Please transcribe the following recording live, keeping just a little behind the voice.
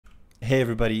Hey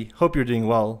everybody, hope you're doing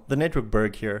well. The Network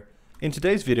Berg here. In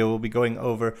today's video, we'll be going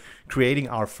over creating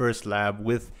our first lab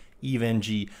with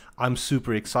EveNG. I'm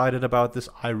super excited about this.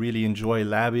 I really enjoy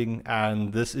labbing,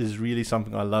 and this is really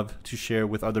something I love to share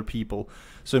with other people.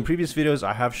 So in previous videos,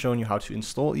 I have shown you how to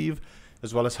install Eve,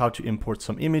 as well as how to import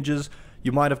some images.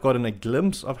 You might have gotten a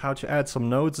glimpse of how to add some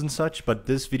nodes and such, but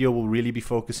this video will really be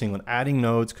focusing on adding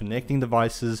nodes, connecting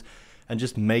devices, and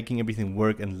just making everything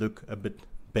work and look a bit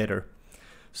better.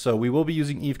 So we will be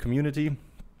using Eve Community,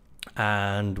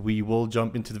 and we will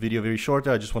jump into the video very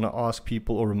shortly. I just want to ask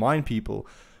people or remind people,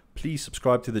 please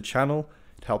subscribe to the channel.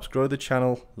 It helps grow the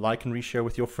channel. Like and reshare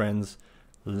with your friends.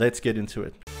 Let's get into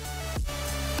it.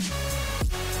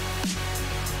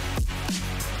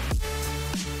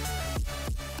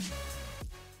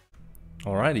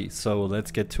 Alrighty, so let's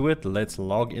get to it. Let's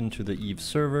log into the Eve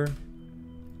server.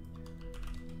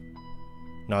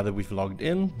 Now that we've logged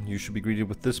in, you should be greeted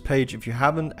with this page. If you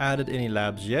haven't added any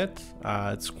labs yet,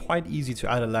 it's quite easy to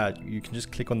add a lab. You can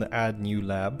just click on the Add New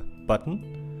Lab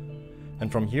button. And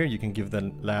from here, you can give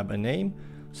the lab a name.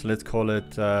 So let's call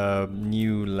it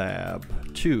New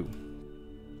Lab 2.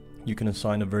 You can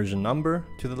assign a version number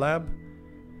to the lab.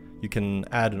 You can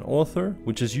add an author,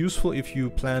 which is useful if you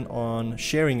plan on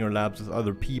sharing your labs with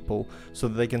other people so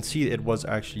that they can see it was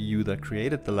actually you that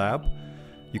created the lab.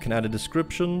 You can add a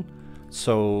description.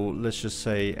 So let's just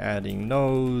say adding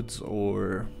nodes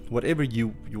or whatever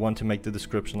you want to make the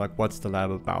description, like what's the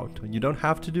lab about. You don't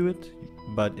have to do it,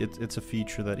 but it's a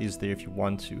feature that is there if you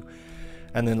want to.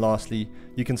 And then lastly,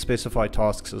 you can specify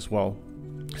tasks as well.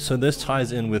 So this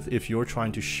ties in with if you're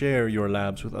trying to share your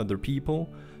labs with other people,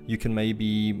 you can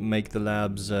maybe make the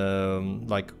labs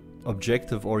like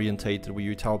objective orientated, where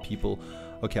you tell people,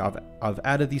 okay, I've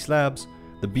added these labs.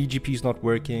 The BGP is not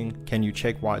working. Can you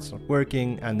check why it's not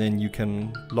working? And then you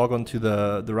can log on to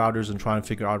the routers and try and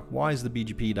figure out why is the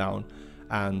BGP down.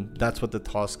 And that's what the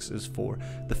tasks is for.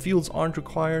 The fields aren't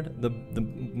required. The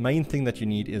main thing that you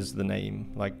need is the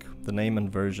name, like the name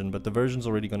and version, but the version's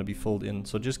already going to be filled in.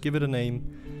 So just give it a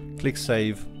name, click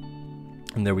save,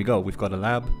 and there we go. We've got a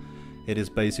lab. It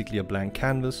is basically a blank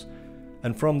canvas.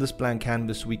 And from this blank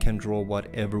canvas, we can draw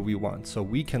whatever we want. So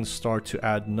we can start to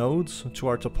add nodes to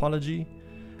our topology.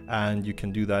 And you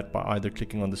can do that by either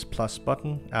clicking on this plus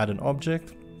button, add an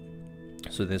object.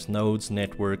 So there's nodes,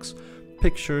 networks,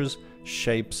 pictures,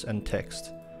 shapes, and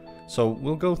text. So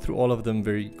we'll go through all of them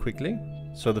very quickly.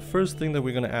 So the first thing that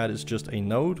we're going to add is just a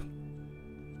node.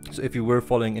 So if you were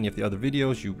following any of the other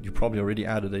videos, you probably already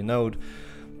added a node,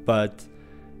 but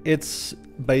it's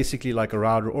basically like a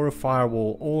router or a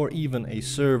firewall or even a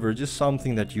server, just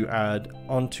something that you add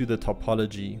onto the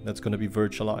topology that's going to be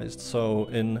virtualized. So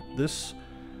in this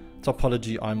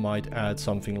topology, I might add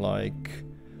something like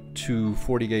 2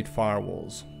 FortiGate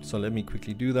firewalls. So let me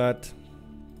quickly do that.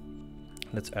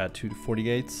 Let's add 2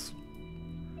 FortiGates.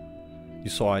 You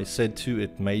saw I said 2,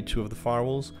 it made 2 of the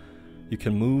firewalls. You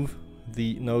can move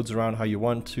the nodes around how you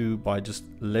want to by just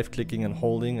left clicking and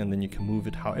holding, and then you can move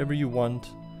it however you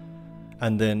want.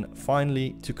 And then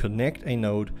finally, to connect a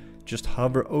node, just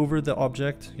hover over the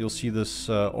object. You'll see this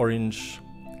orange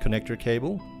connector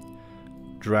cable.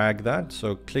 Drag that,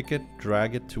 so click it,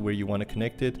 drag it to where you want to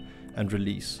connect it, and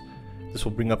release. This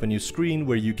will bring up a new screen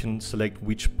where you can select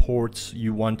which ports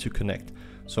you want to connect.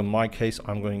 So in my case,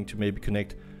 I'm going to maybe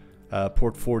connect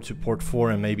port 4 to port 4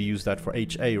 and maybe use that for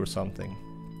HA or something.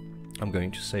 I'm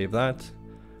going to save that.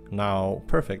 Now,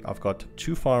 perfect, I've got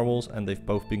 2 firewalls and they've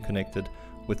both been connected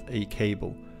with a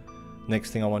cable. Next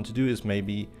thing I want to do is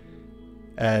maybe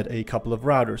add a couple of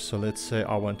routers. So let's say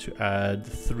I want to add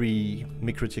 3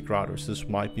 MikroTik routers. This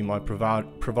might be my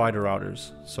provider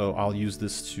routers. So I'll use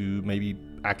this to maybe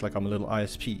act like I'm a little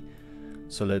ISP.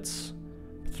 So let's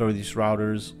throw these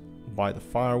routers by the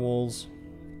firewalls,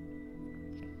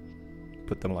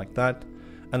 put them like that,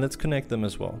 and let's connect them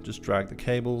as well. Just drag the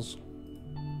cables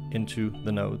into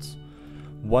the nodes.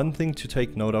 One thing to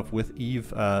take note of with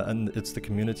Eve, and it's the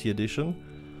community edition,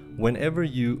 whenever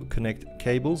you connect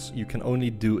cables, you can only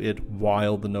do it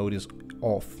while the node is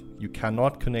off. You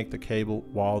cannot connect the cable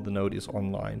while the node is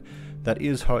online. That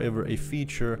is, however, a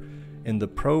feature in the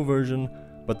Pro version,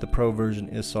 but the Pro version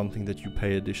is something that you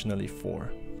pay additionally for.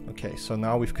 Okay, so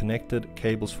now we've connected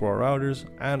cables for our routers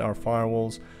and our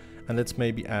firewalls, and let's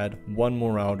maybe add one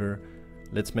more router.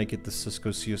 Let's make it the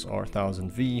Cisco CSR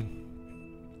 1000V,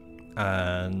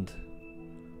 and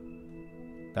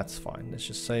that's fine. Let's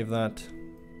just save that.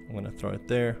 I'm going to throw it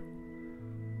there,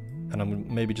 and I'm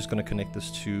maybe just going to connect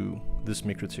this to this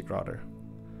MikroTik router.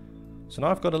 So now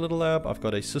I've got a little lab, I've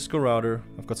got a Cisco router,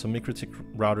 I've got some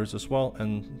MikroTik routers as well,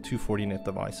 and 2 Fortinet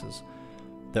devices.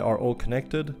 They are all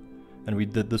connected, and we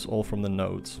did this all from the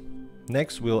nodes.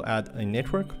 Next, we'll add a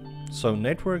network. So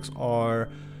networks are,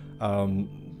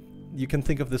 you can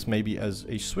think of this maybe as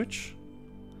a switch.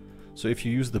 So if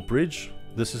you use the bridge,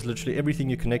 this is literally everything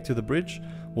you connect to the bridge.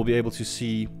 We'll be able to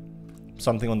see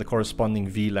something on the corresponding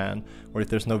VLAN, or if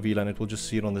there's no VLAN, it will just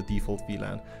see it on the default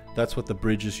VLAN. That's what the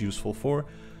bridge is useful for.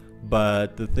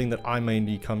 But the thing that I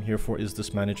mainly come here for is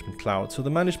this management cloud. So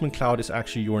the management cloud is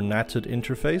actually your NATed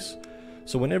interface.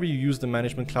 So whenever you use the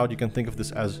management cloud, you can think of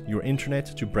this as your internet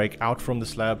to break out from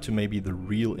this lab to maybe the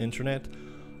real internet.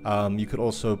 You could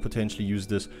also potentially use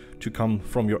this to come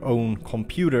from your own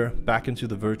computer back into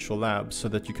the virtual lab, so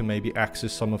that you can maybe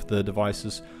access some of the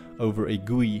devices over a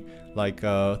GUI, like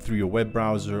through your web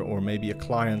browser, or maybe a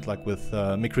client like with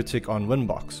MikroTik on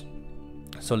Winbox.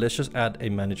 So let's just add a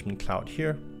management cloud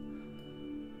here.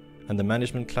 And the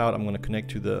management cloud, I'm going to connect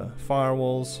to the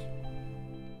firewalls.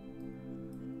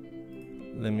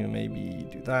 Let me maybe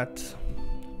do that.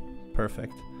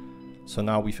 Perfect. So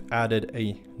now we've added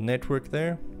a network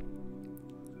there.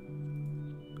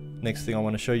 Next thing I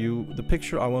want to show you the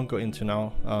picture. I won't go into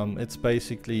now. It's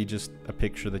basically just a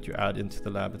picture that you add into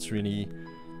the lab. It's really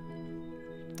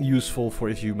useful for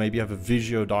if you maybe have a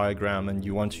Visio diagram and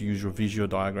you want to use your Visio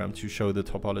diagram to show the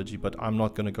topology, but I'm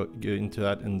not going to go into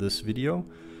that in this video.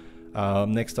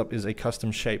 Next up is a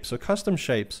custom shape. So custom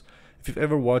shapes, if you've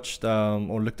ever watched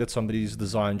or looked at somebody's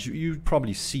designs, you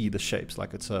probably see the shapes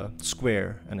like it's a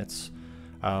square, and it's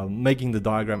making the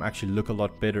diagram actually look a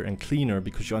lot better and cleaner,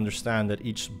 because you understand that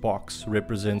each box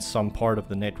represents some part of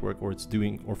the network, or it's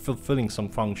doing or fulfilling some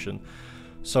function.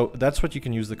 So that's what you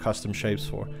can use the custom shapes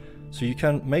for. So you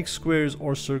can make squares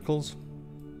or circles.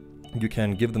 You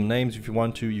can give them names if you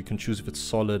want to. You can choose if it's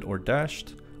solid or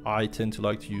dashed. I tend to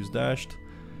like to use dashed.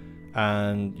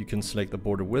 And you can select the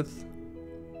border width,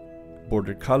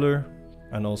 border color,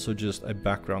 and also just a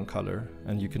background color.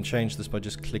 And you can change this by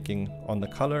just clicking on the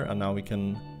color, and now we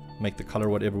can make the color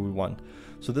whatever we want.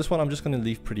 So this one I'm just going to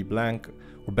leave pretty blank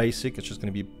or basic. It's just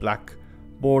going to be black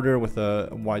border with a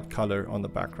white color on the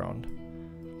background.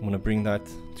 I'm going to bring that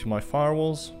to my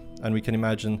firewalls, and we can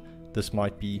imagine this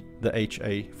might be the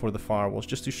HA for the firewalls,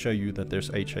 just to show you that there's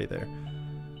HA there.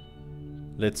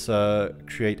 Let's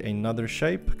create another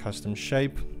shape, custom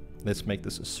shape. Let's make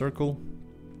this a circle.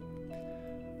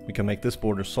 We can make this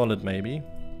border solid maybe.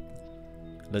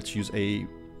 Let's use a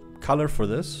color for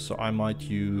this. So I might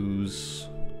use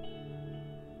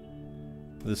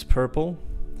this purple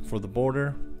for the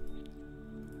border,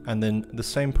 and then the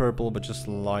same purple but just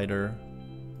lighter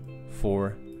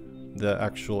for the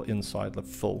actual inside, the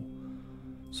full.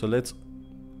 So let's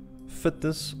fit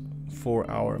this for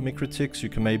our MikroTiks. You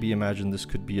can maybe imagine this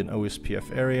could be an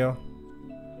OSPF area.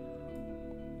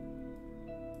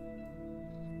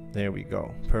 There we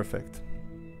go, perfect.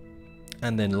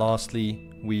 And then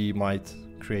lastly, we might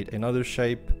create another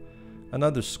shape,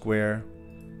 another square.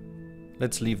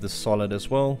 Let's leave this solid as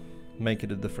well, make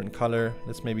it a different color.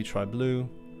 Let's maybe try blue,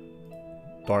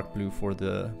 dark blue for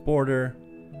the border,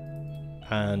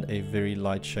 and a very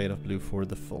light shade of blue for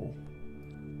the full.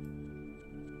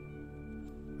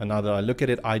 And now that I look at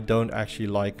it, I don't actually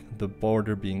like the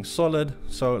border being solid.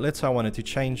 So let's say I wanted to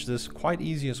change this. Quite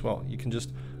easy as well. You can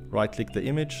just right click the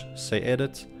image, say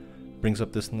edit, brings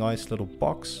up this nice little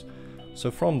box. So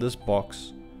from this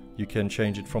box, you can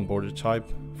change it from border type,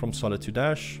 from solid to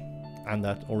dash, and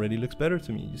that already looks better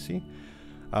to me, you see.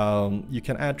 You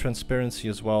can add transparency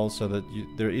as well, so that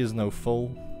there is no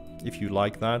full, if you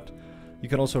like that. You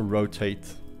can also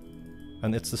rotate,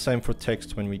 and it's the same for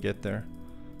text when we get there.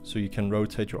 So you can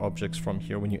rotate your objects from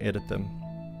here when you edit them.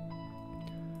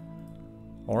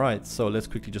 Alright, so let's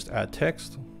quickly just add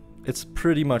text. It's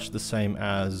pretty much the same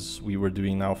as we were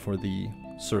doing now for the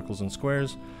circles and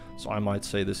squares. So I might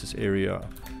say this is area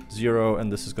 0,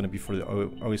 and this is going to be for the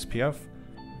OSPF.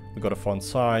 We got a font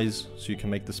size, so you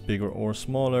can make this bigger or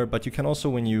smaller, but you can also,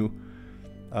 when you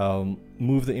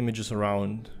move the images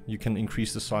around, you can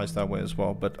increase the size that way as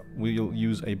well. But we'll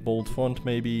use a bold font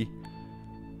maybe,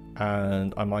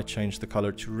 and I might change the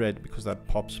color to red because that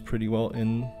pops pretty well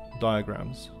in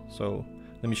diagrams. So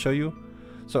let me show you.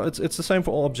 So it's the same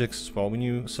for all objects as well. When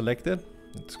you select it,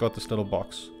 it's got this little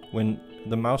box. When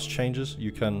the mouse changes,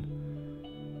 you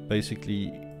can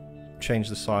basically change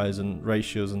the size and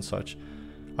ratios and such.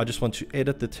 I just want to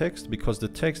edit the text, because the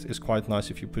text is quite nice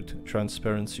if you put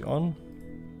transparency on,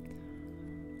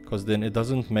 because then it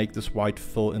doesn't make this white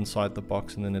fill inside the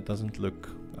box, and then it doesn't look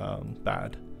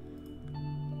bad.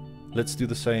 Let's do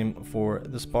the same for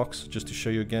this box, just to show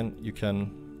you again. You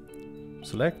can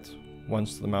select.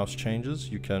 Once the mouse changes,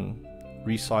 you can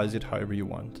resize it however you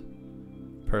want.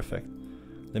 Perfect.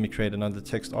 Let me create another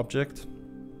text object.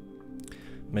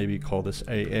 Maybe call this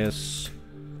AS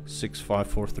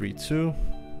 65432,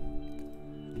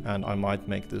 and I might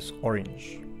make this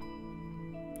orange.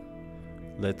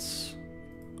 Let's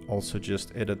also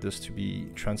just edit this to be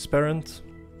transparent,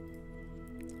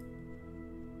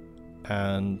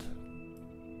 and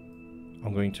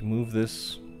I'm going to move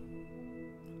this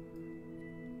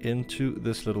into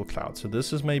this little cloud. So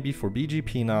this is maybe for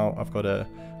BGP now. I've got a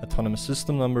autonomous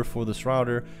system number for this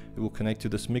router. It will connect to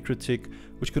this MikroTik,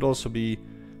 which could also be,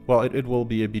 well, it will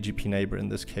be a BGP neighbor in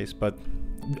this case, but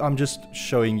I'm just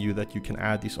showing you that you can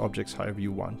add these objects however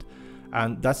you want.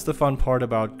 And that's the fun part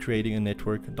about creating a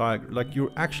network diagram. Like,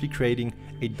 you're actually creating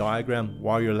a diagram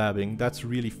while you're labbing. That's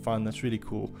really fun. That's really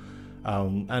cool.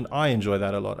 And I enjoy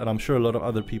that a lot. And I'm sure a lot of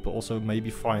other people also maybe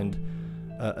find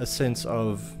a sense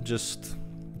of just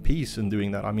peace in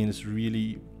doing that. I mean, it's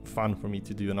really fun for me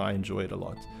to do, and I enjoy it a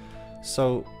lot.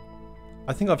 So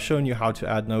I think I've shown you how to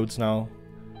add nodes now.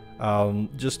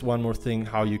 Just one more thing,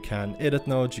 how you can edit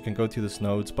nodes. You can go to this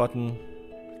nodes button,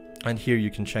 and here you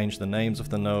can change the names of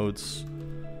the nodes.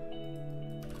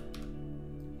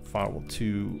 Firewall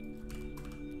 2,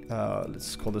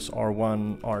 let's call this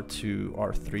R1, R2,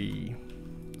 R3,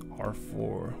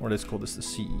 R4, or let's call this the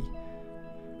CE.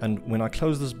 And when I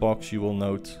close this box, you will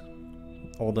note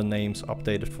all the names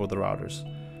updated for the routers.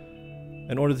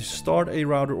 In order to start a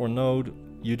router or node,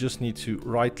 you just need to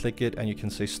right click it and you can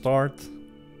say start,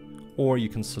 or you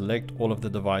can select all of the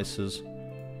devices,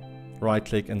 right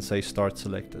click and say start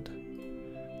selected.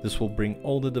 This will bring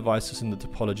all the devices in the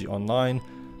topology online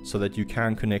so that you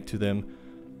can connect to them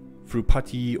through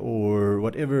PuTTY or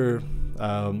whatever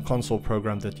console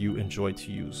program that you enjoy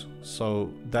to use.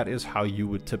 So that is how you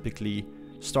would typically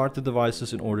start the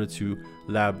devices in order to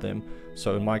lab them.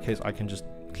 So in my case, I can just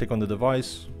click on the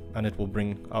device and it will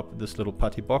bring up this little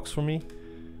PuTTY box for me,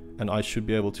 and I should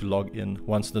be able to log in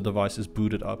once the device is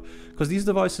booted up. Because these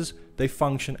devices, they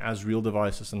function as real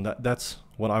devices, and that's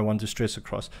what I want to stress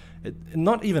across. It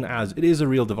is a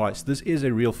real device. This is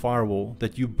a real firewall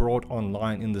that you brought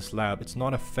online in this lab. It's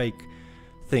not a fake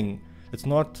thing. It's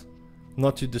not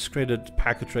to discredit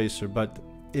Packet Tracer, but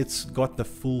it's got the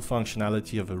full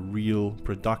functionality of a real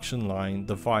production line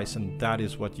device, and that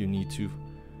is what you need to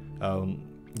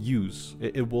use.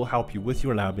 It will help you with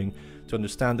your labbing to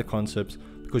understand the concepts,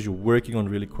 because you're working on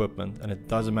real equipment, and it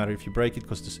doesn't matter if you break it,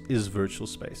 because this is virtual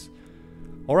space.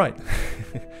 All right,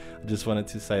 I just wanted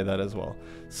to say that as well.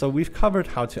 So we've covered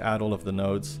how to add all of the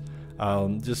nodes.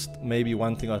 Just maybe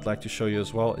one thing I'd like to show you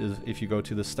as well is if you go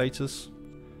to the status,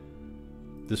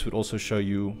 this would also show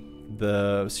you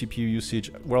the CPU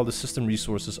usage, well, the system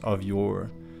resources of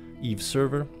your Eve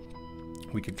server.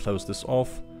 We can close this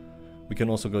off. We can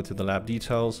also go to the lab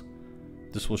details.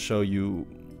 This will show you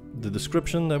the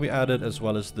description that we added, as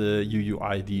well as the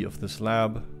UUID of this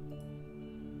lab.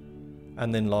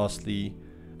 And then lastly,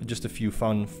 just a few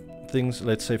fun things.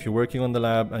 Let's say if you're working on the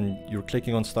lab and you're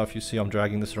clicking on stuff, you see I'm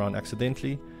dragging this around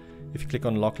accidentally. If you click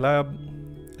on lock lab,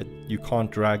 you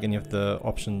can't drag any of the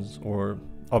options or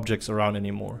objects around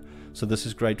anymore. So this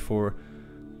is great for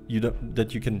you,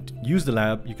 that you can use the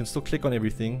lab. You can still click on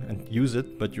everything and use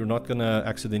it, but you're not gonna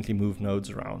accidentally move nodes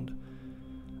around.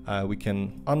 We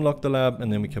can unlock the lab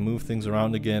and then we can move things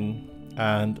around again.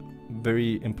 And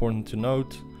very important to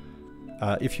note,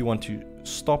 if you want to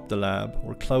stop the lab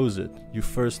or close it, you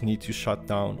first need to shut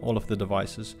down all of the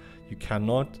devices. You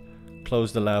cannot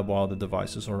close the lab while the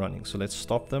devices are running. So let's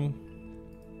stop them.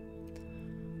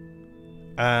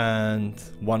 And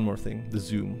one more thing, the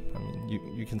zoom. I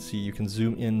mean, you can see you can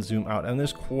zoom in, zoom out, and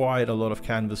there's quite a lot of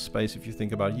canvas space if you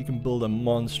think about it. You can build a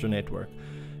monster network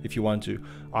if you want to.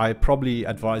 I probably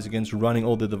advise against running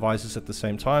all the devices at the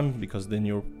same time, because then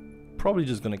you're probably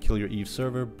just going to kill your Eve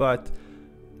server, but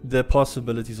the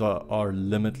possibilities are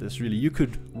limitless, really. You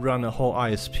could run a whole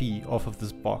ISP off of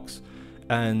this box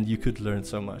and you could learn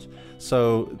so much.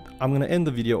 So I'm going to end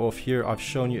the video off here. I've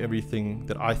shown you everything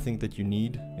that I think that you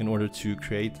need in order to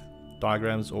create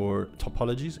diagrams or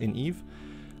topologies in Eve.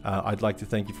 I'd like to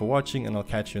thank you for watching, and I'll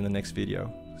catch you in the next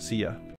video. See ya.